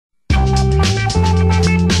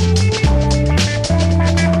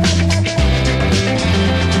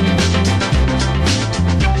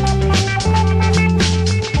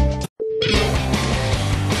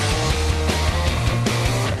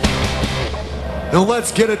Now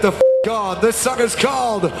let's get it the f on. This song is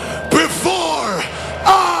called Before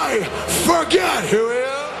I Forget. Here we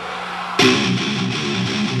are.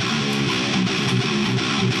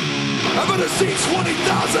 I'm gonna see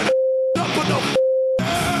 20,000 up in the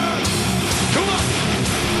air. Come on.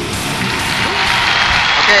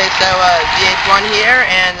 Okay, so VH1 here,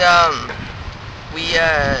 and we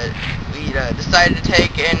decided to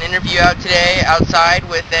take an interview out today outside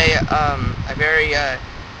with a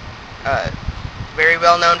very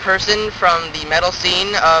well-known person from the metal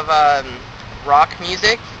scene of rock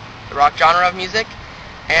music, the rock genre of music.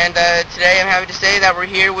 And today I'm happy to say that we're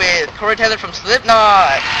here with Corey Taylor from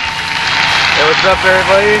Slipknot. Hey, what's up,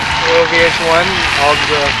 everybody? Hello, VH1, all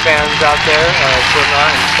the fans out there,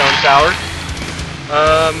 Slipknot and Stone Sour.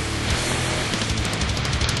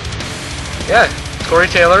 Yeah, it's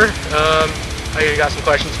Corey Taylor. You got some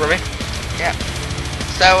questions for me? Yeah.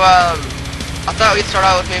 So, I thought we'd start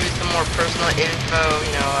out with maybe some more personal info,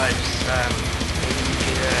 you know, just maybe you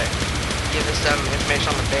could give us some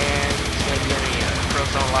information on the band, maybe any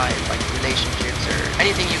personal life, like relationships, or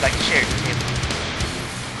anything you'd like to share.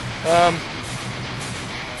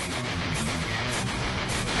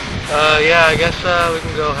 Yeah, I guess we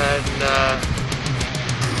can go ahead and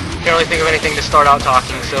can't really think of anything to start out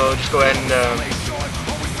talking, so just go ahead and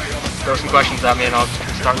throw some questions at me and I'll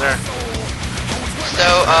start there. So,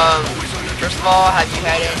 first of all, have you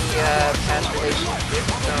had any past relationships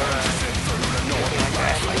or anything like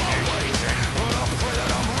that, like marriages or anything?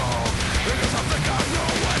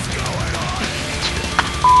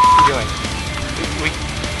 What are you doing?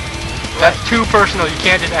 That's too personal, you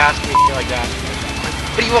can't just ask me like that.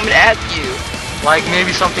 What do you want me to ask you? Like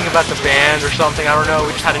maybe something about the band or something, I don't know,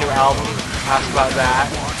 we just had a new album, ask about that.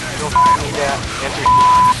 You don't need to answer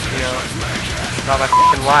you know, about my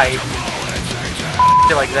f***ing life.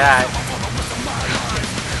 Shit like that.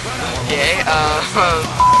 Okay, I'm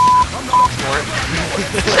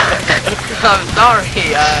sorry,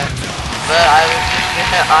 but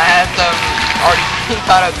I have some already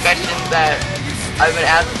thought of questions that I've been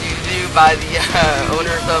asked to do by the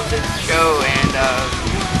owners of this show, and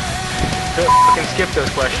you can skip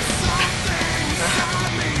those questions.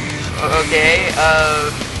 Okay,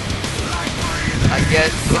 I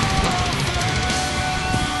guess.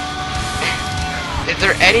 Is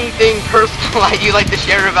there anything personal that you like to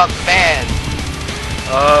share about the band?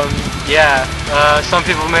 Yeah. Some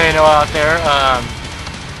people may know out there,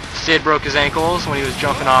 Sid broke his ankles when he was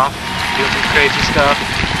jumping off, doing some crazy stuff,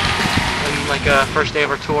 and like first day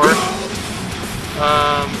of our tour.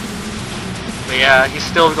 But yeah, he's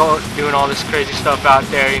still doing all this crazy stuff out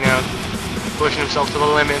there, you know, pushing himself to the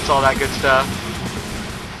limits, all that good stuff.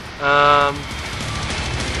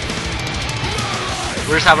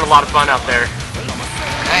 We're just having a lot of fun out there.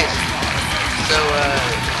 Nice. So,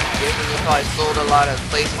 you probably sold a lot of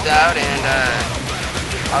places out, and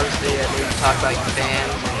obviously maybe talk about your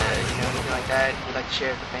fans and you know, anything like that you'd like to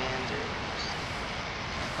share with the fans.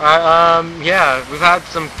 Yeah, we've had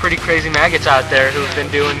some pretty crazy maggots out there who've been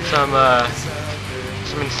doing some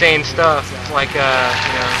insane stuff, like, you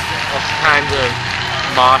know, all kinds of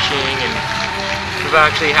moshing, and we've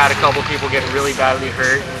actually had a couple people get really badly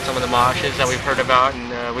hurt in some of the moshes that we've heard about,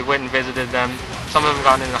 and we went and visited them. Some of them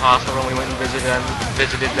got into the hospital, and we went and visited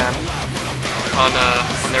them on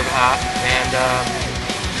their behalf, and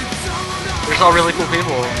they're just all really cool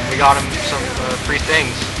people. We got them some free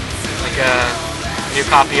things, like a new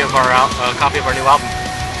copy of our new album.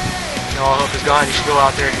 No All Hope Is Gone. You should go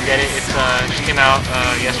out there and get it. It just came out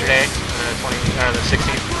yesterday, the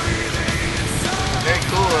 16th. Very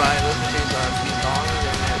cool. I listened to some few songs,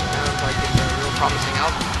 and it sounds like it's a real promising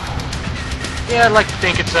album. Yeah, I'd like to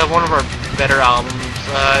think it's one of our better albums.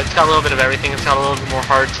 It's got a little bit of everything. It's got a little bit more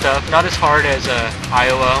hard stuff. Not as hard as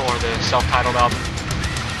Iowa or the self-titled album,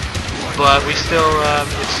 but it's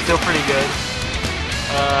still pretty good.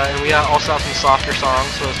 And we also have some softer songs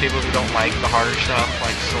for those people who don't like the harder stuff,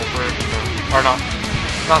 like Sulfur, or not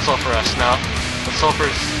Sulfur, Snuff, but Sulfur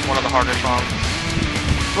is one of the harder songs.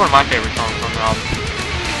 It's one of my favorite songs on the album.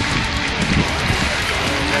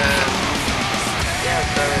 And, yeah,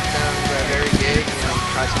 so it sounds very good, you know,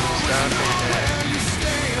 try some new stuff, and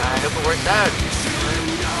I hope it works out.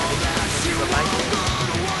 People like it.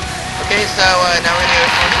 Okay, so now we're going to do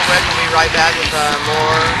a commercial break, and we'll be right back with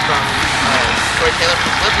more from Corey Taylor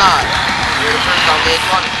from Slipknot. You're the first on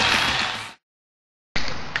VH1.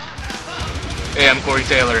 Hey, I'm Corey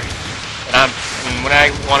Taylor, and when I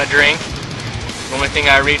want a drink, the only thing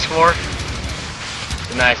I reach for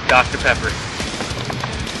is a nice Dr. Pepper.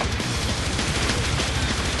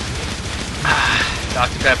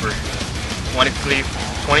 Dr. Pepper, 23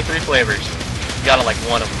 flavors. You gotta like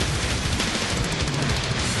one of them.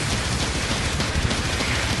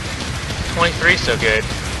 23 so good.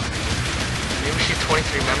 Maybe we should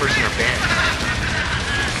 23 members in our band.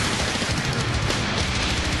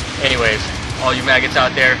 Anyways, all you maggots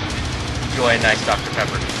out there, enjoy a nice Dr.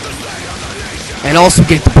 Pepper. And also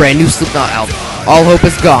get the brand new Slipknot album, All Hope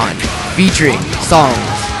Is Gone, featuring songs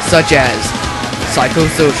such as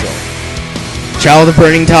Psychosocial, Child of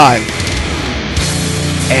Burning Time,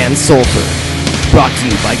 and Sulfur. Brought to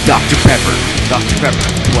you by Dr. Pepper. Dr. Pepper,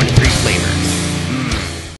 23 flavors.